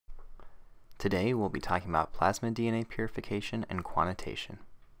Today we'll be talking about plasmid DNA purification and quantitation.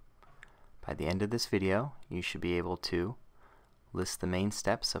 By the end of this video, you should be able to list the main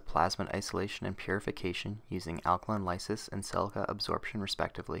steps of plasmid isolation and purification using alkaline lysis and silica absorption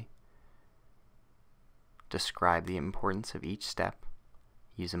respectively, describe the importance of each step,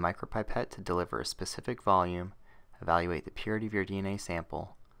 use a micropipette to deliver a specific volume, evaluate the purity of your DNA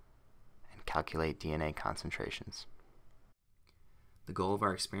sample, and calculate DNA concentrations. The goal of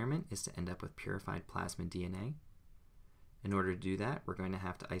our experiment is to end up with purified plasmid DNA. In order to do that, we're going to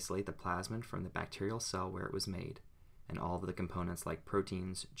have to isolate the plasmid from the bacterial cell where it was made, and all of the components like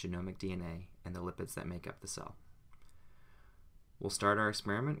proteins, genomic DNA, and the lipids that make up the cell. We'll start our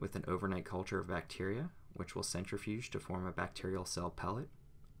experiment with an overnight culture of bacteria, which will centrifuge to form a bacterial cell pellet.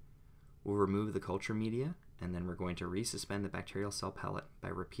 We'll remove the culture media, and then we're going to resuspend the bacterial cell pellet by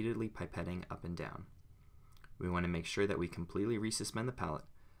repeatedly pipetting up and down. We want to make sure that we completely resuspend the pellet,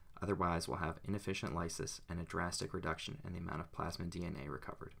 otherwise we'll have inefficient lysis and a drastic reduction in the amount of plasmid DNA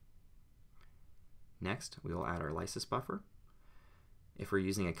recovered. Next, we will add our lysis buffer. If we're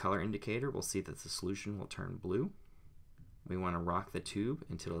using a color indicator, we'll see that the solution will turn blue. We want to rock the tube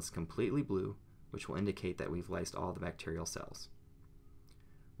until it's completely blue, which will indicate that we've lysed all the bacterial cells.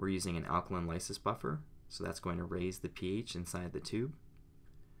 We're using an alkaline lysis buffer, so that's going to raise the pH inside the tube.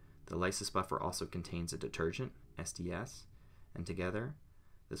 The lysis buffer also contains a detergent, SDS, and together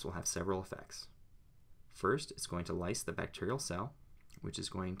this will have several effects. First, it's going to lyse the bacterial cell, which is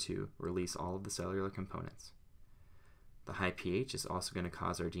going to release all of the cellular components. The high pH is also going to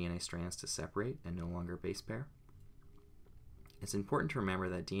cause our DNA strands to separate and no longer base pair. It's important to remember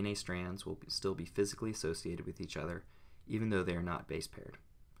that DNA strands will still be physically associated with each other, even though they are not base paired.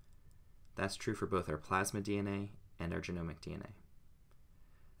 That's true for both our plasmid DNA and our genomic DNA.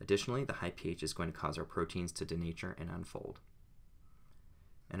 Additionally, the high pH is going to cause our proteins to denature and unfold.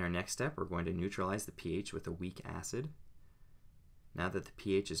 In our next step, we're going to neutralize the pH with a weak acid. Now that the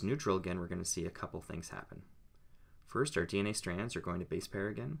pH is neutral again, we're going to see a couple things happen. First, our DNA strands are going to base pair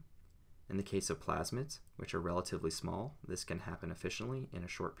again. In the case of plasmids, which are relatively small, this can happen efficiently in a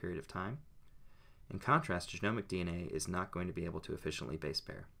short period of time. In contrast, genomic DNA is not going to be able to efficiently base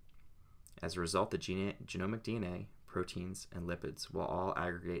pair. As a result, the genomic DNA, proteins, and lipids will all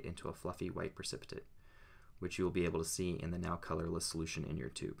aggregate into a fluffy white precipitate, which you will be able to see in the now colorless solution in your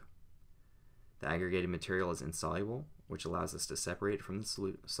tube. The aggregated material is insoluble, which allows us to separate it from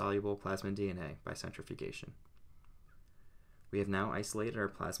the soluble plasmid DNA by centrifugation. We have now isolated our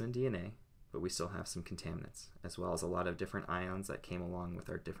plasmid DNA, but we still have some contaminants, as well as a lot of different ions that came along with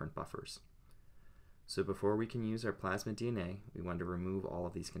our different buffers. So before we can use our plasmid DNA, we want to remove all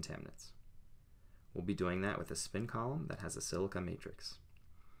of these contaminants. We'll be doing that with a spin column that has a silica matrix.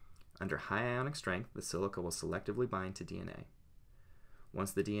 Under high ionic strength, the silica will selectively bind to DNA.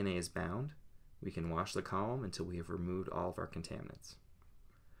 Once the DNA is bound, we can wash the column until we have removed all of our contaminants.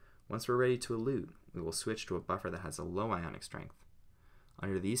 Once we're ready to elute, we will switch to a buffer that has a low ionic strength.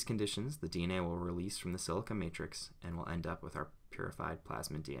 Under these conditions, the DNA will release from the silica matrix and will end up with our purified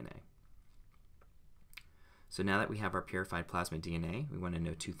plasmid DNA. So now that we have our purified plasmid DNA, we want to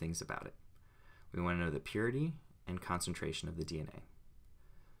know two things about it. We want to know the purity and concentration of the DNA.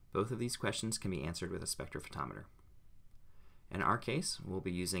 Both of these questions can be answered with a spectrophotometer. In our case, we'll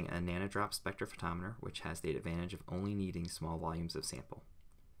be using a nanodrop spectrophotometer, which has the advantage of only needing small volumes of sample.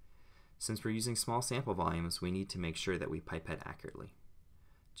 Since we're using small sample volumes, we need to make sure that we pipette accurately.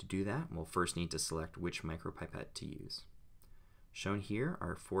 To do that, we'll first need to select which micropipette to use. Shown here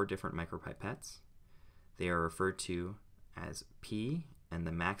are 4 different micropipettes. They are referred to as P and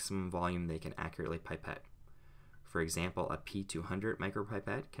the maximum volume they can accurately pipette. For example, a P200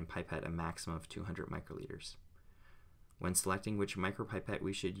 micropipette can pipette a maximum of 200 microliters. When selecting which micropipette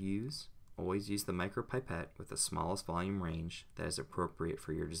we should use, always use the micropipette with the smallest volume range that is appropriate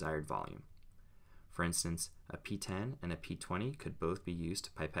for your desired volume. For instance, a P10 and a P20 could both be used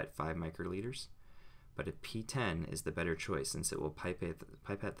to pipette 5 microliters, but a P10 is the better choice since it will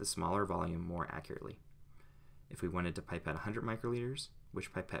pipette the smaller volume more accurately. If we wanted to pipette 100 microliters,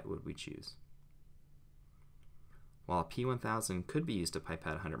 which pipette would we choose? While a P1000 could be used to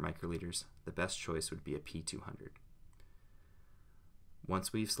pipette 100 microliters, the best choice would be a P200.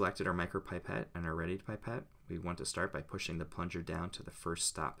 Once we've selected our micropipette and are ready to pipette, we want to start by pushing the plunger down to the first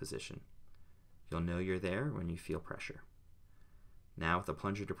stop position. You'll know you're there when you feel pressure. Now with the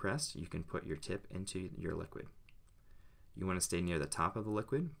plunger depressed, you can put your tip into your liquid. You want to stay near the top of the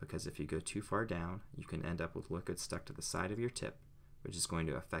liquid because if you go too far down, you can end up with liquid stuck to the side of your tip, which is going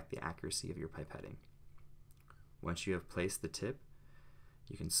to affect the accuracy of your pipetting. Once you have placed the tip,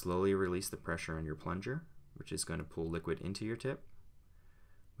 you can slowly release the pressure on your plunger, which is going to pull liquid into your tip.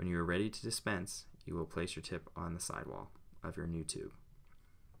 When you are ready to dispense, you will place your tip on the sidewall of your new tube.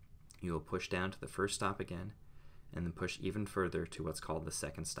 You will push down to the first stop again, and then push even further to what's called the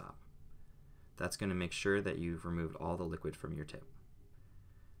second stop. That's going to make sure that you've removed all the liquid from your tip.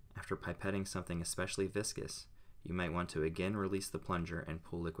 After pipetting something especially viscous, you might want to again release the plunger and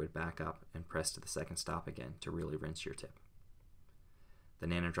pull liquid back up and press to the second stop again to really rinse your tip. The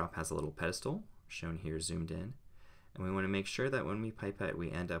nanodrop has a little pedestal, shown here zoomed in, and we want to make sure that when we pipette we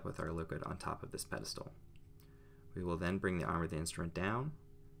end up with our liquid on top of this pedestal. We will then bring the arm of the instrument down,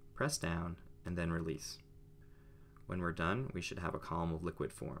 press down, and then release. When we're done, we should have a column of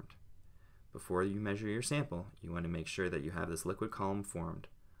liquid formed. Before you measure your sample, you want to make sure that you have this liquid column formed,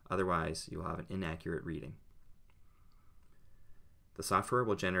 otherwise you'll have an inaccurate reading. The software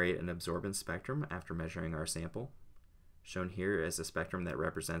will generate an absorbance spectrum after measuring our sample. Shown here is a spectrum that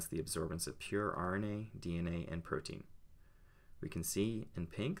represents the absorbance of pure RNA, DNA, and protein. We can see in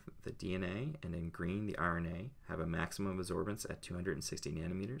pink the DNA and in green the RNA have a maximum absorbance at 260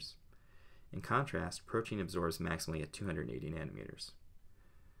 nanometers. In contrast, protein absorbs maximally at 280 nanometers.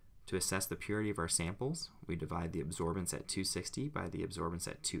 To assess the purity of our samples, we divide the absorbance at 260 by the absorbance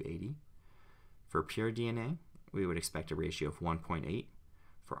at 280. For pure DNA, we would expect a ratio of 1.8.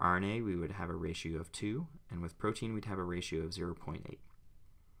 For RNA, we would have a ratio of 2, and with protein, we'd have a ratio of 0.8.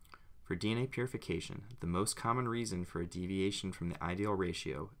 For DNA purification, the most common reason for a deviation from the ideal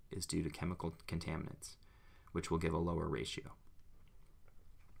ratio is due to chemical contaminants, which will give a lower ratio.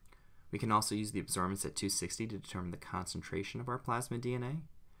 We can also use the absorbance at 260 to determine the concentration of our plasmid DNA.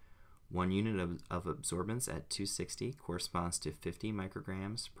 1 unit of absorbance at 260 corresponds to 50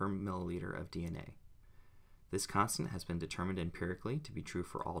 micrograms per milliliter of DNA. This constant has been determined empirically to be true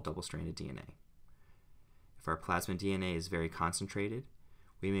for all double-stranded DNA. If our plasmid DNA is very concentrated,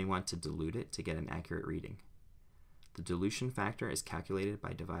 we may want to dilute it to get an accurate reading. The dilution factor is calculated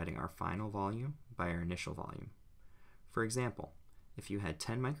by dividing our final volume by our initial volume. For example, if you had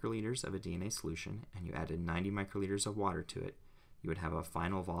 10 microliters of a DNA solution and you added 90 microliters of water to it, you would have a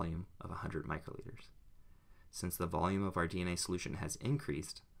final volume of 100 microliters. Since the volume of our DNA solution has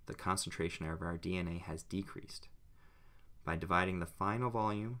increased, the concentration of our DNA has decreased. By dividing the final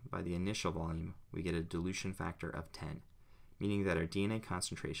volume by the initial volume, we get a dilution factor of 10, meaning that our DNA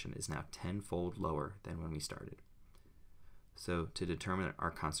concentration is now 10-fold lower than when we started. So to determine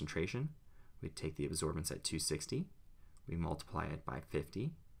our concentration, we take the absorbance at 260, we multiply it by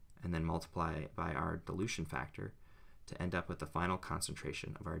 50, and then multiply it by our dilution factor to end up with the final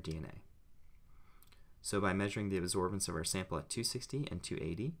concentration of our DNA. So by measuring the absorbance of our sample at 260 and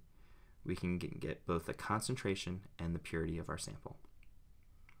 280, we can get both the concentration and the purity of our sample.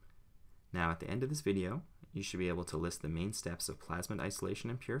 Now at the end of this video, you should be able to list the main steps of plasmid isolation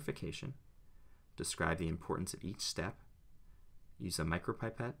and purification, describe the importance of each step, use a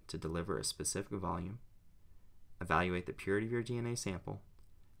micropipette to deliver a specific volume, evaluate the purity of your DNA sample,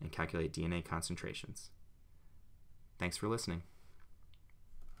 and calculate DNA concentrations. Thanks for listening.